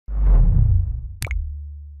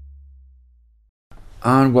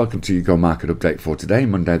And welcome to your Go Market Update for today,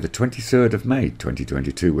 Monday the 23rd of May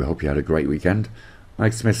 2022. We hope you had a great weekend.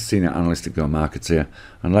 Mike Smith, Senior Analyst at Go Markets here,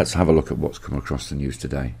 and let's have a look at what's come across the news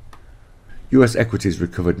today. US equities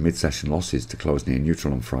recovered mid-session losses to close near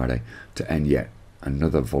neutral on Friday to end yet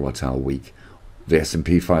another volatile week. The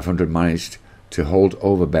S&P 500 managed to hold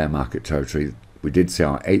over bear market territory. We did see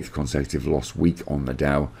our 8th consecutive loss week on the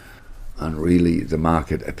Dow, and really the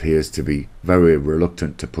market appears to be very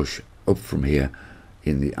reluctant to push up from here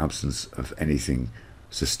in the absence of anything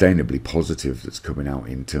sustainably positive that's coming out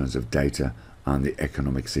in terms of data and the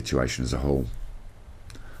economic situation as a whole.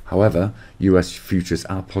 However, US futures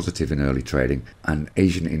are positive in early trading, and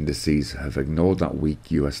Asian indices have ignored that weak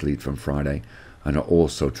US lead from Friday and are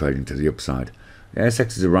also trading to the upside. The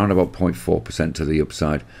ASX is around about 0.4% to the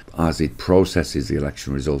upside as it processes the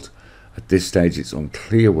election result. At this stage, it's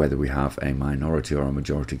unclear whether we have a minority or a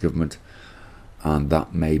majority government, and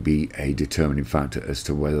that may be a determining factor as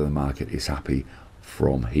to whether the market is happy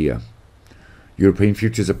from here. European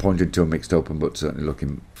futures are pointing to a mixed open, but certainly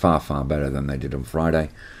looking far better than they did on Friday,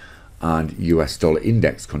 and US dollar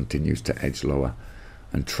index continues to edge lower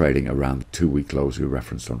and trading around the 2-week lows we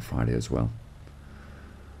referenced on Friday as well.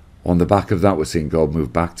 On the back of that, we're seeing gold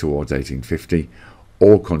move back towards 1850.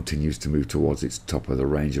 Oil continues to move towards its top of the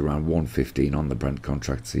range around 115 on the Brent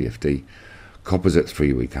contract CFD. Copper's at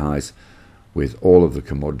 3-week highs, with all of the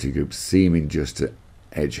commodity groups seeming just to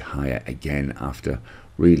edge higher again after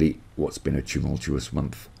really what's been a tumultuous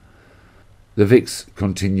month. The VIX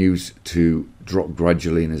continues to drop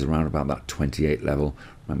gradually and is around about that 28 level.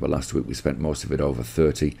 Remember last week we spent most of it over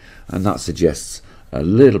 30, and that suggests a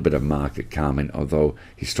little bit of market calming, although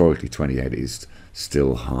historically 28 is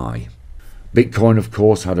still high. Bitcoin, of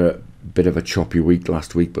course, had a bit of a choppy week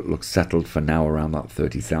last week, but looks settled for now around that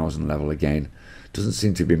 30,000 level again. Doesn't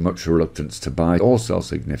seem to be much reluctance to buy or sell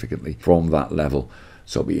significantly from that level,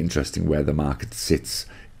 so it'll be interesting where the market sits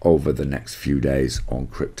over the next few days on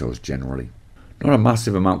cryptos generally. Not a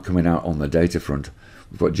massive amount coming out on the data front.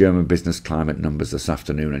 We've got German business climate numbers this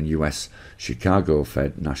afternoon and US Chicago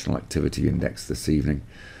Fed National Activity Index this evening.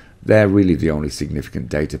 They're really the only significant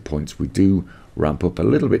data points. We do ramp up a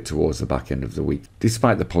little bit towards the back end of the week.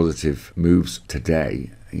 Despite the positive moves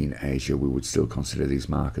today in Asia, we would still consider these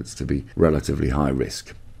markets to be relatively high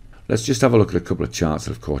risk. Let's just have a look at a couple of charts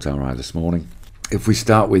that have caught our eye this morning. If we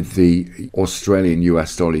start with the Australian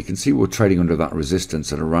US dollar, you can see we're trading under that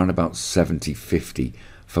resistance at around about 70.50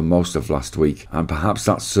 for most of last week, and perhaps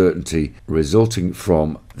that certainty resulting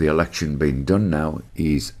from the election being done now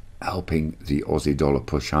is helping the Aussie dollar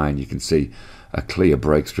push high, and you can see a clear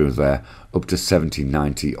breakthrough there up to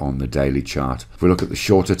 70.90 on the daily chart. If we look at the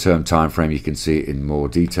shorter term time frame, you can see it in more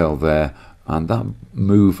detail there, and that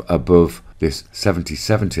move above this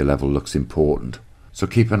 70.70 level looks important. So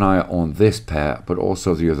keep an eye on this pair, but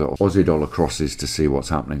also the other Aussie dollar crosses to see what's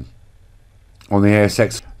happening. On the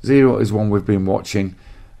ASX, 0 is one we've been watching,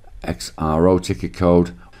 XRO ticker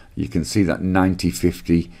code. You can see that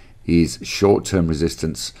 90.50 is short-term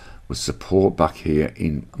resistance with support back here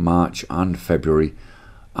in March and February,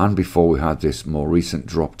 and before we had this more recent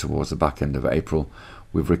drop towards the back end of April.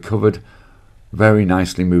 We've recovered very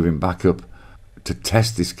nicely, moving back up to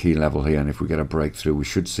test this key level here, and if we get a breakthrough we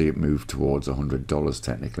should see it move towards $100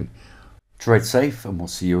 technically. Trade safe, and we'll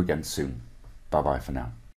see you again soon. Bye bye for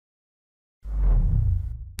now.